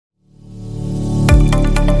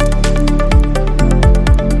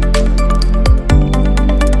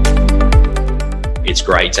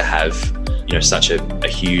great to have such a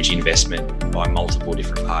huge investment by multiple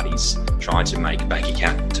different parties trying to make bank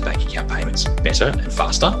account to bank account payments better and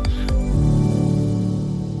faster.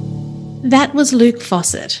 That was Luke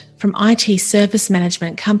Fawcett from IT service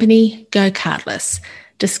management company GoCardless,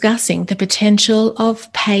 discussing the potential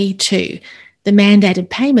of Pay2, the mandated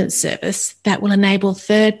payment service that will enable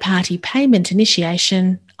third-party payment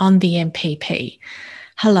initiation on the MPP.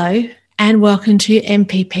 Hello and welcome to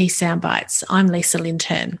MPP Soundbites. I'm Lisa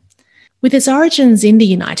Linturn. With its origins in the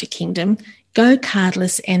United Kingdom,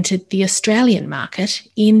 GoCardless entered the Australian market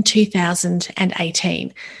in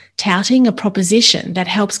 2018, touting a proposition that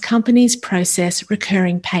helps companies process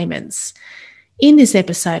recurring payments. In this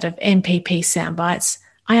episode of MPP Soundbites,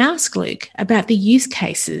 I ask Luke about the use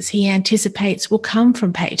cases he anticipates will come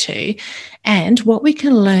from Pay2 and what we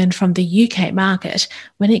can learn from the UK market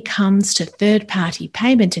when it comes to third-party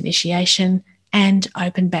payment initiation and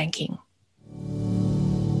open banking.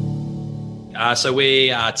 So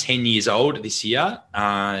we are 10 years old this year,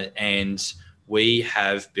 and we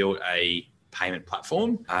have built a payment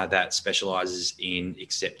platform that specialises in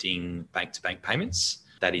accepting bank-to-bank payments.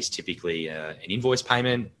 That is typically an invoice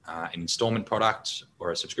payment, an instalment product,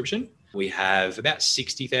 or a subscription. We have about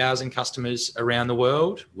 60,000 customers around the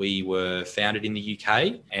world. We were founded in the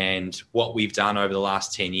UK, and what we've done over the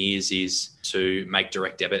last 10 years is to make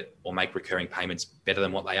direct debit or make recurring payments better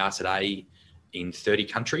than what they are today in 30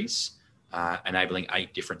 countries. Enabling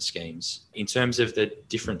 8 different schemes. In terms of the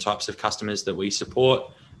different types of customers that we support,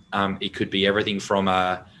 it could be everything from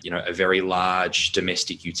a very large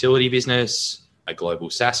domestic utility business, a global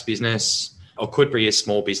SaaS business, or could be a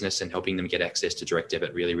small business and helping them get access to direct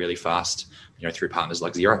debit really, really fast, through partners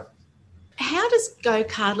like Xero. How does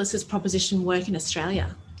GoCardless's proposition work in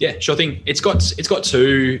Australia? Yeah, sure thing. It's got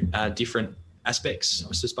 2 different aspects,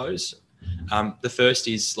 I suppose. The first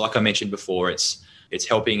is, like I mentioned before, it's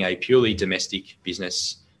helping a purely domestic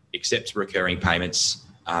business accept recurring payments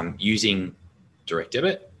using direct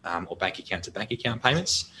debit or bank account to bank account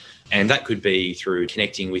payments. And that could be through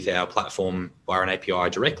connecting with our platform via an API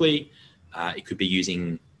directly. It could be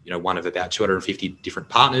using one of about 250 different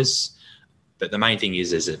partners. But the main thing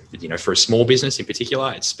is for a small business in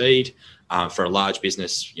particular, it's speed. For a large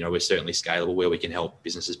business, we're certainly scalable where we can help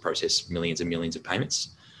businesses process millions and millions of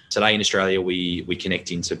payments. Today in Australia, we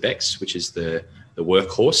connect into BEX, which is the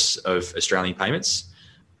workhorse of Australian payments.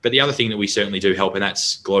 But the other thing that we certainly do help, and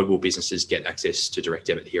that's global businesses get access to direct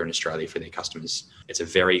debit here in Australia for their customers. It's a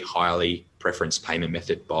very highly preferenced payment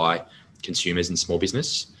method by consumers and small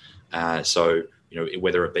business. So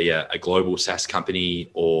whether it be a global SaaS company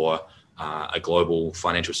or a global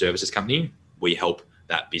financial services company, we help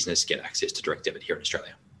that business get access to direct debit here in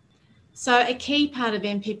Australia. So a key part of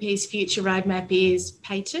MPP's future roadmap is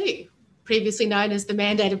Pay2, previously known as the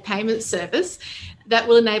mandated payment service that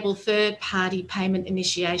will enable third-party payment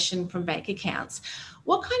initiation from bank accounts.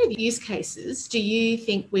 What kind of use cases do you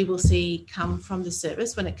think we will see come from the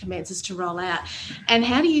service when it commences to roll out? And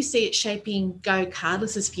how do you see it shaping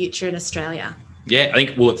GoCardless's future in Australia? Yeah, I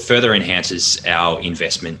think it further enhances our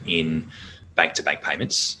investment in bank-to-bank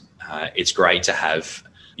payments. It's great to have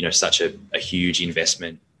such a huge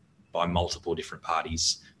investment by multiple different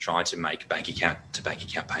parties trying to make bank account to bank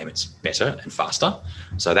account payments better and faster.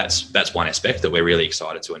 So that's one aspect that we're really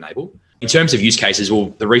excited to enable. In terms of use cases,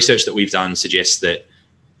 the research that we've done suggests that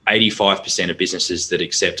 85% of businesses that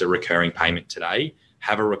accept a recurring payment today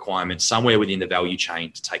have a requirement somewhere within the value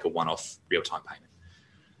chain to take a one-off real-time payment.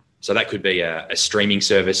 So that could be a streaming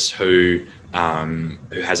service who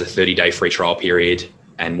has a 30-day free trial period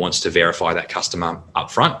and wants to verify that customer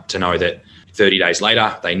upfront to know that 30 days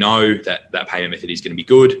later, they know that payment method is going to be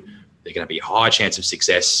good. They're going to be a high chance of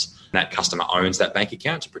success. That customer owns that bank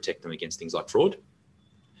account to protect them against things like fraud.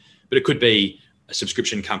 But it could be a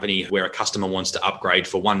subscription company where a customer wants to upgrade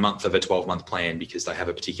for 1 month of a 12-month plan because they have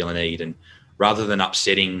a particular need. And rather than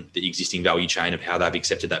upsetting the existing value chain of how they've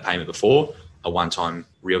accepted that payment before, a one-time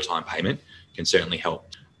real-time payment can certainly help.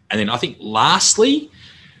 And then I think lastly,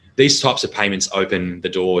 these types of payments open the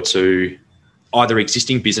door to either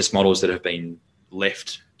existing business models that have been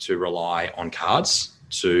left to rely on cards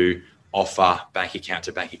to offer bank account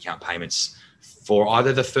to bank account payments for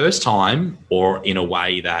either the first time or in a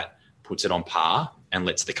way that puts it on par and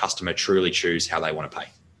lets the customer truly choose how they want to pay.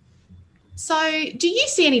 So do you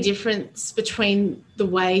see any difference between the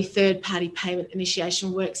way third-party payment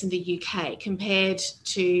initiation works in the UK compared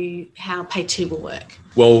to how Pay2 will work?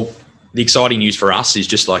 Well, the exciting news for us is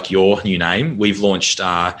just like your new name. We've launched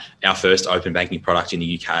our first open banking product in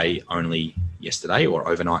the UK only yesterday or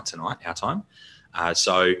overnight tonight, our time.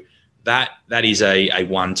 So That is a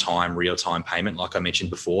one-time real-time payment, like I mentioned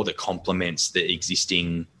before, that complements the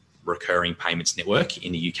existing recurring payments network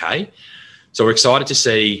in the UK. So we're excited to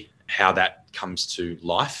see how that comes to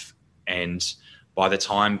life. And by the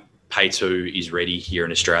time Pay2 is ready here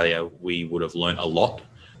in Australia, we would have learned a lot.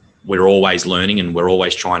 We're always learning, and we're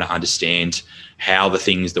always trying to understand how the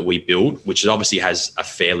things that we build, which obviously has a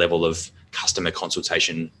fair level of customer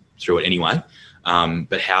consultation through it anyway,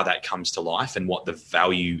 but how that comes to life and what the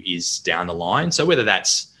value is down the line. So whether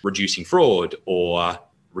that's reducing fraud or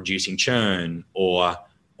reducing churn, or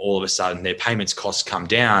all of a sudden their payments costs come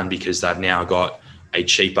down because they've now got a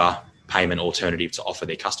cheaper payment alternative to offer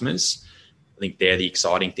their customers. I think they're the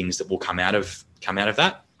exciting things that will come out of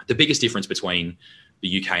that. The biggest difference between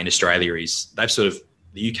the UK and Australia is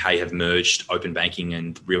the UK have merged open banking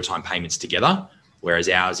and real-time payments together, whereas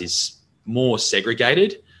ours is more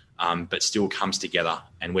segregated, but still comes together.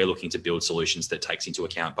 And we're looking to build solutions that takes into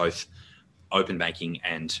account both open banking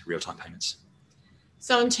and real-time payments.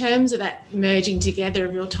 So in terms of that merging together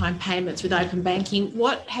of real-time payments with open banking,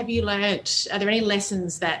 what have you learnt? Are there any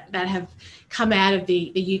lessons that have come out of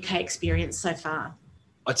the UK experience so far?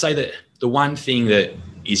 I'd say that the one thing that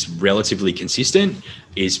is relatively consistent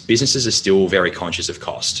is businesses are still very conscious of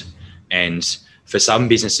cost. And for some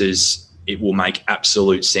businesses, it will make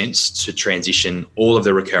absolute sense to transition all of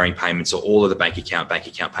the recurring payments or all of the bank account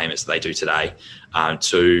payments that they do today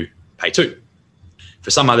to Pay2.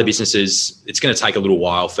 For some other businesses, it's going to take a little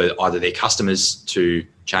while for either their customers to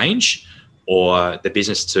change or the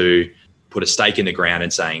business to put a stake in the ground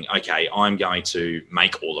and saying, okay, I'm going to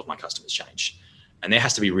make all of my customers change. And there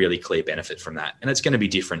has to be really clear benefit from that. And it's going to be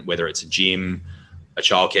different whether it's a gym, a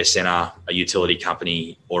childcare centre, a utility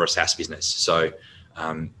company, or a SaaS business. So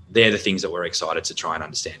they're the things that we're excited to try and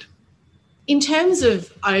understand. In terms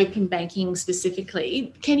of open banking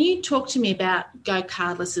specifically, can you talk to me about Go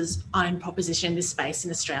Cardless's own proposition in this space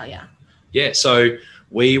in Australia? Yeah, so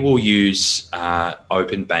we will use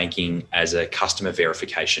open banking as a customer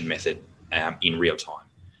verification method in real time.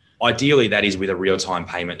 Ideally, that is with a real-time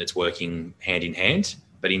payment that's working hand in hand,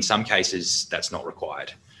 but in some cases, that's not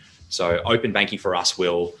required. So open banking for us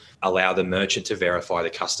will allow the merchant to verify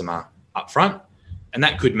the customer upfront. And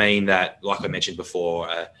that could mean that, like I mentioned before,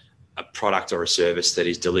 a product or a service that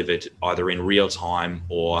is delivered either in real time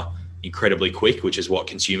or incredibly quick, which is what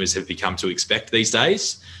consumers have become to expect these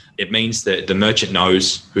days. It means that the merchant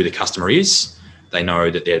knows who the customer is. They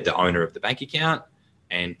know that they're the owner of the bank account,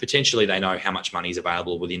 and potentially they know how much money is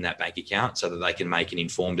available within that bank account so that they can make an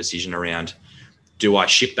informed decision around, do I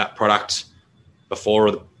ship that product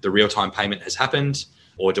before the real-time payment has happened,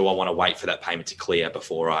 or do I want to wait for that payment to clear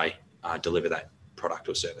before I deliver that product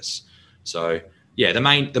or service? So yeah, the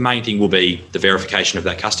main thing will be the verification of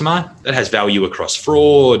that customer. That has value across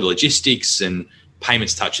fraud, logistics, and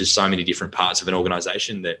payments touches so many different parts of an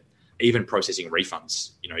organisation that even processing refunds,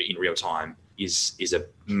 in real time is a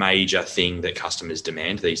major thing that customers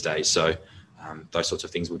demand these days. So those sorts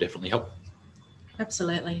of things will definitely help.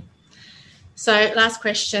 Absolutely. So last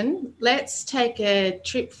question, let's take a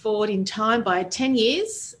trip forward in time by 10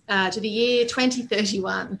 years to the year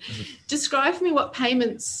 2031. Mm-hmm. Describe for me what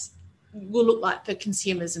payments will look like for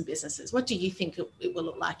consumers and businesses. What do you think it will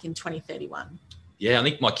look like in 2031? Yeah, I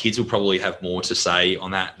think my kids will probably have more to say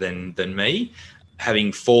on that than me.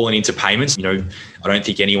 Having fallen into payments, I don't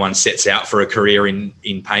think anyone sets out for a career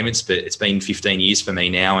in payments, but it's been 15 years for me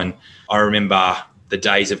now. And I remember the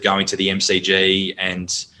days of going to the MCG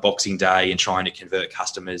and Boxing Day and trying to convert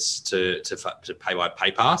customers to pay by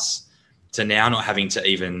PayPass, to now not having to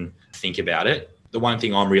even think about it. The one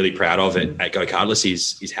thing I'm really proud of at Go Cardless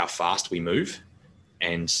is how fast we move.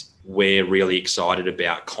 And we're really excited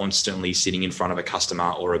about constantly sitting in front of a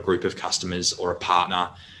customer or a group of customers or a partner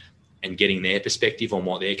and getting their perspective on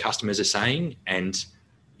what their customers are saying and,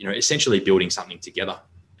 essentially building something together,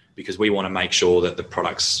 because we want to make sure that the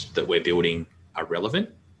products that we're building are relevant,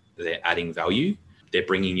 they're adding value, they're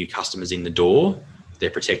bringing new customers in the door, they're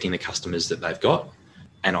protecting the customers that they've got,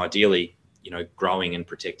 and ideally, growing and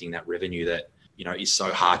protecting that revenue that, is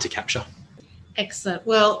so hard to capture. Excellent.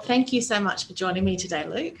 Well, thank you so much for joining me today,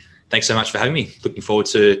 Luke. Thanks so much for having me. Looking forward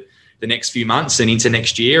to the next few months and into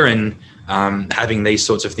next year and having these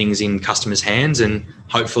sorts of things in customers' hands and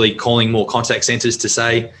hopefully calling more contact centres to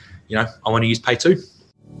say, I want to use Pay2.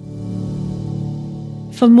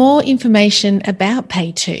 For more information about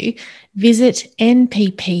Pay2, visit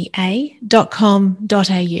nppa.com.au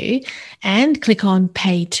and click on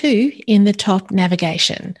Pay2 in the top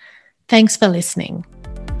navigation. Thanks for listening.